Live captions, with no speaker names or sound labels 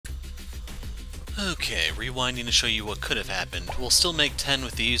Okay, rewinding to show you what could have happened. We'll still make 10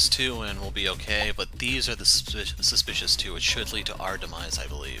 with these two and we'll be okay, but these are the suspicious two, which should lead to our demise, I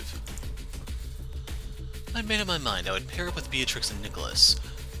believe. I'd made up my mind I would pair up with Beatrix and Nicholas.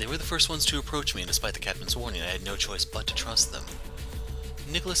 They were the first ones to approach me, and despite the captain's warning, I had no choice but to trust them.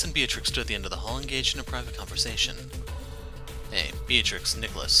 Nicholas and Beatrix stood at the end of the hall engaged in a private conversation. Hey, Beatrix,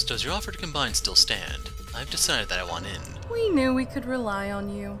 Nicholas, does your offer to combine still stand? I've decided that I want in. We knew we could rely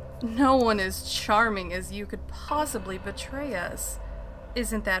on you. No one as charming as you could possibly betray us.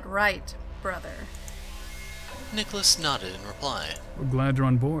 Isn't that right, brother? Nicholas nodded in reply. We're glad you're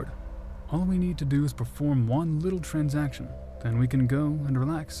on board. All we need to do is perform one little transaction. Then we can go and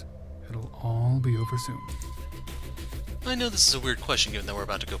relax. It'll all be over soon. I know this is a weird question given that we're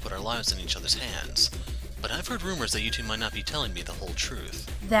about to go put our lives in each other's hands, but I've heard rumors that you two might not be telling me the whole truth.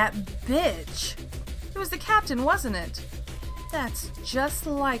 That bitch! It was the captain, wasn't it? That's just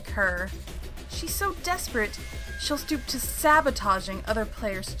like her. She's so desperate, she'll stoop to sabotaging other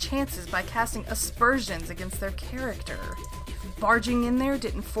players' chances by casting aspersions against their character. If barging in there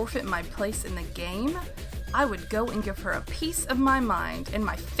didn't forfeit my place in the game, I would go and give her a piece of my mind and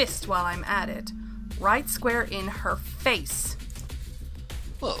my fist while I'm at it. Right square in her face.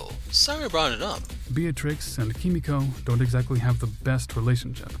 Whoa, sorry I brought it up. Beatrix and Kimiko don't exactly have the best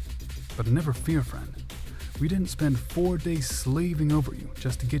relationship. But never fear, friend. We didn't spend 4 days slaving over you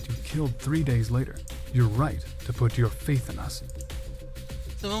just to get you killed 3 days later. You're right to put your faith in us.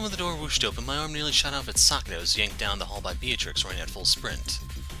 The moment the door whooshed open, my arm nearly shot out of its socket. I was yanked down the hall by Beatrix, running at full sprint.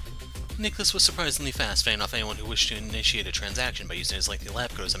 Nicholas was surprisingly fast, fending off anyone who wished to initiate a transaction by using his lengthy lab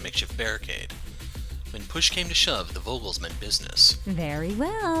coat as a makeshift barricade. When push came to shove, the Vogels meant business. Very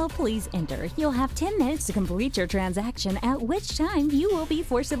well, please enter. You'll have 10 minutes to complete your transaction, at which time you will be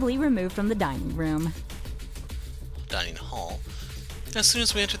forcibly removed from the dining room. Dining hall. As soon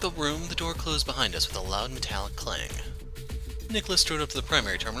as we entered the room, the door closed behind us with a loud metallic clang. Nicholas strode up to the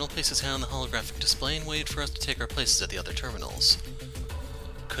primary terminal, placed his hand on the holographic display, and waited for us to take our places at the other terminals.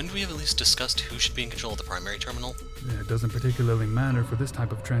 Couldn't we have at least discussed who should be in control of the primary terminal? It doesn't particularly matter for this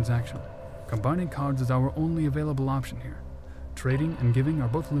type of transaction. Combining cards is our only available option here. Trading and giving are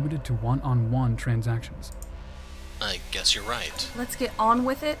both limited to one-on-one transactions. I guess you're right. Let's get on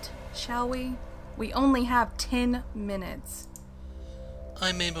with it, shall we? We only have 10 minutes.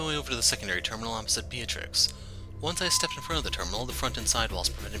 I made my way over to the secondary terminal opposite Beatrix. Once I stepped in front of the terminal, the front and side walls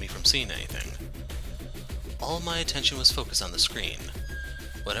prevented me from seeing anything. All of my attention was focused on the screen.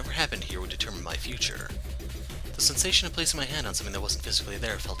 Whatever happened here would determine my future. The sensation of placing my hand on something that wasn't physically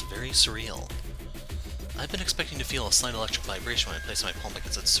there felt very surreal. I'd been expecting to feel a slight electric vibration when I placed my palm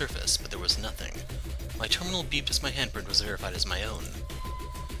against its surface, but there was nothing. My terminal beeped as my handprint was verified as my own.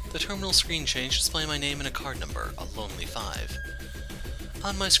 The terminal screen changed, displaying my name and a card number, a lonely 5.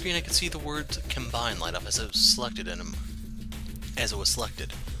 On my screen I could see the word combine light up as it was selected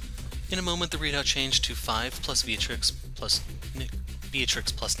In a moment the readout changed to 5 plus Beatrix plus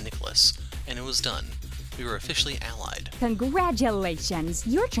Nicholas, and it was done. We were officially allied. Congratulations!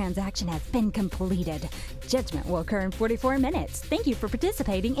 Your transaction has been completed. Judgment will occur in 44 minutes. Thank you for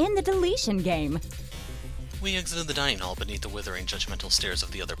participating in the deletion game. We exited the dining hall beneath the withering, judgmental stares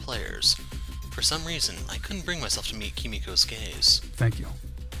of the other players. For some reason, I couldn't bring myself to meet Kimiko's gaze. Thank you.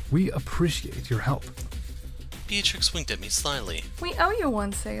 We appreciate your help. Beatrix winked at me slyly. We owe you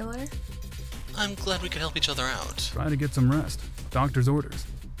one, sailor. I'm glad we could help each other out. Try to get some rest. Doctor's orders.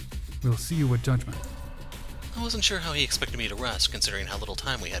 We'll see you at Judgment. I wasn't sure how he expected me to rest, considering how little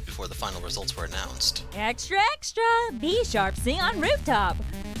time we had before the final results were announced. Extra, extra! B sharp C on rooftop.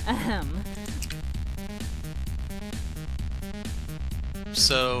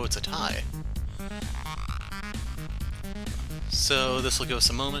 So, it's a tie. So, this will give us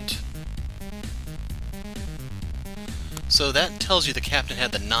a moment. So that tells you the captain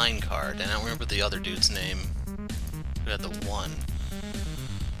had the 9 card, and I don't remember the other dude's name who had the 1.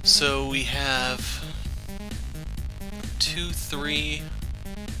 So we have 2, 3,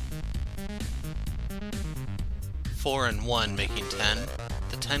 4, and 1 making 10.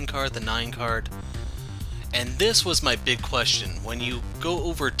 The 10 card, the 9 card. And this was my big question. When you go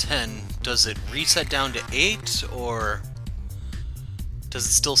over 10, does it reset down to 8, or does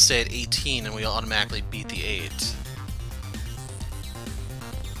it still stay at 18 and we automatically beat the 8?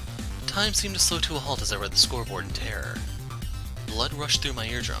 Time seemed to slow to a halt as I read the scoreboard in terror. Blood rushed through my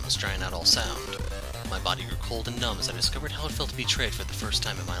eardrums, drying out all sound. My body grew cold and numb as I discovered how it felt to be betrayed for the first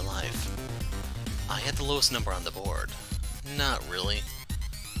time in my life. I had the lowest number on the board. Not really.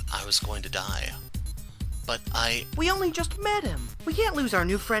 I was going to die. But We only just met him. We can't lose our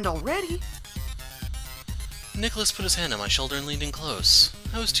new friend already. Nicholas put his hand on my shoulder and leaned in close.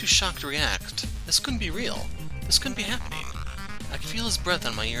 I was too shocked to react. This couldn't be real. This couldn't be happening. I could feel his breath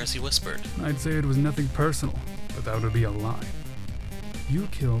on my ear as he whispered. I'd say it was nothing personal, but that would be a lie. You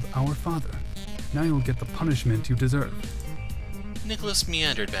killed our father. Now you'll get the punishment you deserve. Nicholas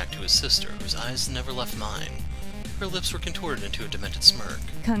meandered back to his sister, whose eyes never left mine. Her lips were contorted into a demented smirk.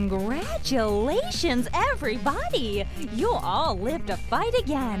 Congratulations, everybody! You'll all live to fight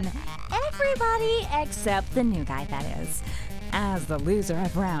again. Everybody except the new guy, that is. As the loser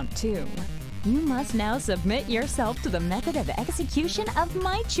of round 2, you must now submit yourself to the method of execution of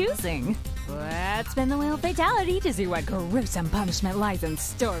my choosing. Let's spin the wheel of fatality to see what gruesome punishment lies in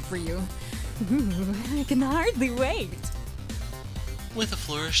store for you. Ooh, I can hardly wait. With a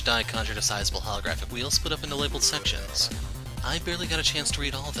flourish, Dai conjured a sizable holographic wheel split up into labeled sections. I barely got a chance to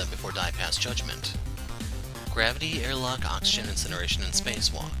read all of them before Dai passed judgment. Gravity, airlock, oxygen, incineration, and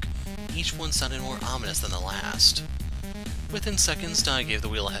spacewalk. Each one sounded more ominous than the last. Within seconds, Dai gave the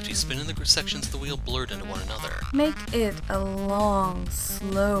wheel a hefty spin and the sections of the wheel blurred into one another. Make it a long,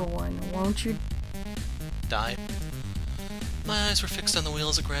 slow one, won't you? Dai. My eyes were fixed on the wheel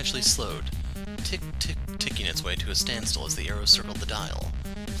as it gradually slowed, ticking its way to a standstill as the arrows circled the dial,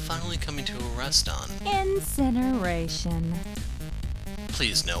 finally coming to a rest on incineration.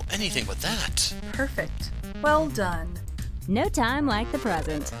 Please no, anything but that! Perfect. Well done. No time like the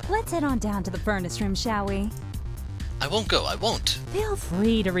present. Let's head on down to the furnace room, shall we? I won't go, I won't! Feel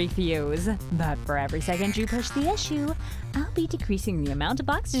free to refuse, but for every second you push the issue, I'll be decreasing the amount of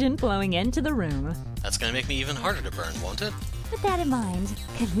oxygen flowing into the room. That's gonna make me even harder to burn, won't it? With that in mind,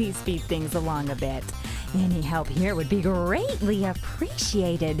 could we speed things along a bit? Any help here would be greatly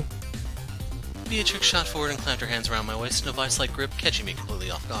appreciated. Beatrix shot forward and clamped her hands around my waist in a vice-like grip, catching me completely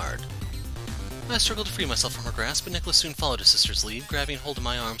off guard. I struggled to free myself from her grasp, but Nicholas soon followed his sister's lead, grabbing hold of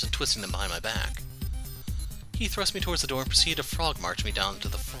my arms and twisting them behind my back. He thrust me towards the door and proceeded to frog march me down to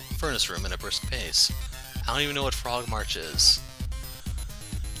the furnace room at a brisk pace. I don't even know what frog march is.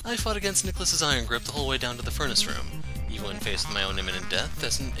 I fought against Nicholas's iron grip the whole way down to the furnace room, even when faced with my own imminent death,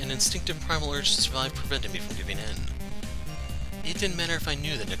 as an instinctive primal urge to survive prevented me from giving in. It didn't matter if I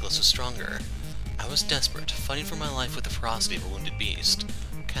knew that Nicholas was stronger. I was desperate, fighting for my life with the ferocity of a wounded beast.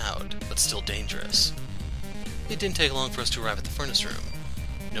 Cowed, but still dangerous. It didn't take long for us to arrive at the furnace room.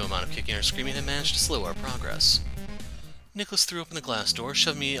 No amount of kicking or screaming had managed to slow our progress. Nicholas threw open the glass door,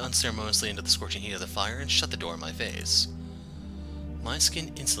 shoved me unceremoniously into the scorching heat of the fire, and shut the door in my face. My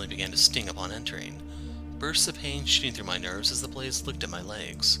skin instantly began to sting upon entering, bursts of pain shooting through my nerves as the blaze licked at my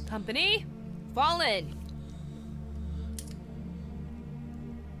legs. Company, fall in.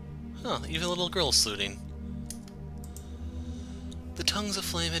 Huh, even a little girl saluting. The tongues of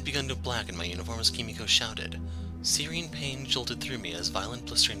flame had begun to blacken my uniform as Kimiko shouted. Searing pain jolted through me as violent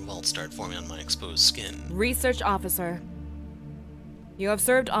blistering welts started forming on my exposed skin. Research officer, you have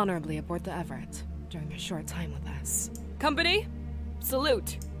served honorably aboard the Everett during your short time with us. Company,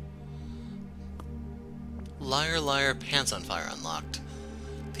 salute. Liar, liar, pants on fire unlocked.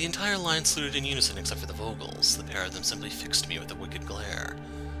 The entire line saluted in unison except for the Vogels. The pair of them simply fixed me with a wicked glare.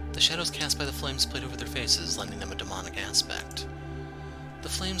 The shadows cast by the flames played over their faces, lending them a demonic aspect. The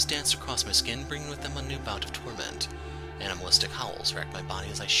flames danced across my skin, bringing with them a new bout of torment. Animalistic howls racked my body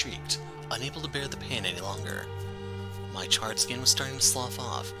as I shrieked, unable to bear the pain any longer. My charred skin was starting to slough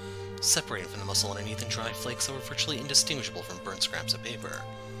off, separating from the muscle underneath in dry flakes that were virtually indistinguishable from burnt scraps of paper.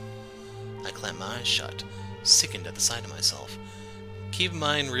 I clamped my eyes shut, sickened at the sight of myself. Keep in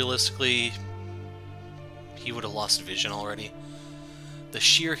mind, realistically, he would have lost vision already. The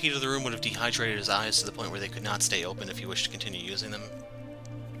sheer heat of the room would have dehydrated his eyes to the point where they could not stay open if he wished to continue using them.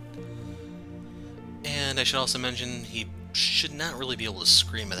 And I should also mention, he should not really be able to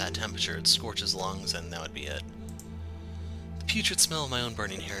scream at that temperature. It'd scorch his lungs, and that would be it. The putrid smell of my own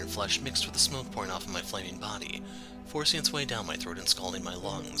burning hair and flesh mixed with the smoke pouring off of my flaming body, forcing its way down my throat and scalding my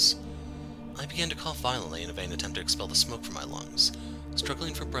lungs. I began to cough violently in a vain attempt to expel the smoke from my lungs,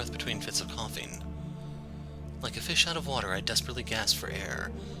 struggling for breath between fits of coughing. Like a fish out of water, I desperately gasped for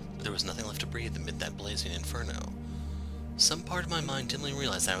air, but there was nothing left to breathe amid that blazing inferno. Some part of my mind dimly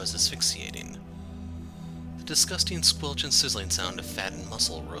realized that I was asphyxiating. The disgusting squelch and sizzling sound of fat and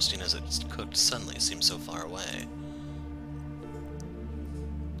muscle roasting as it cooked suddenly seemed so far away.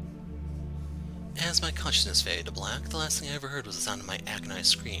 As my consciousness faded to black, the last thing I ever heard was the sound of my agonized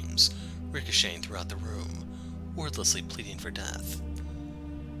screams, ricocheting throughout the room, wordlessly pleading for death.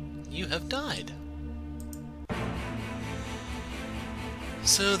 You have died.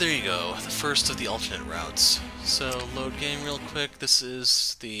 So there you go, the first of the alternate routes. So load game real quick. This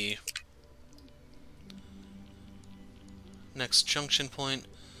is the next junction point.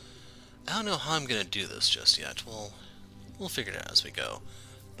 I don't know how I'm gonna do this just yet. We'll figure it out as we go.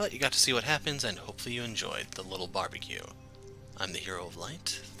 But you got to see what happens, and hopefully you enjoyed the little barbecue. I'm the Hero of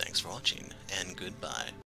Light, thanks for watching, and goodbye.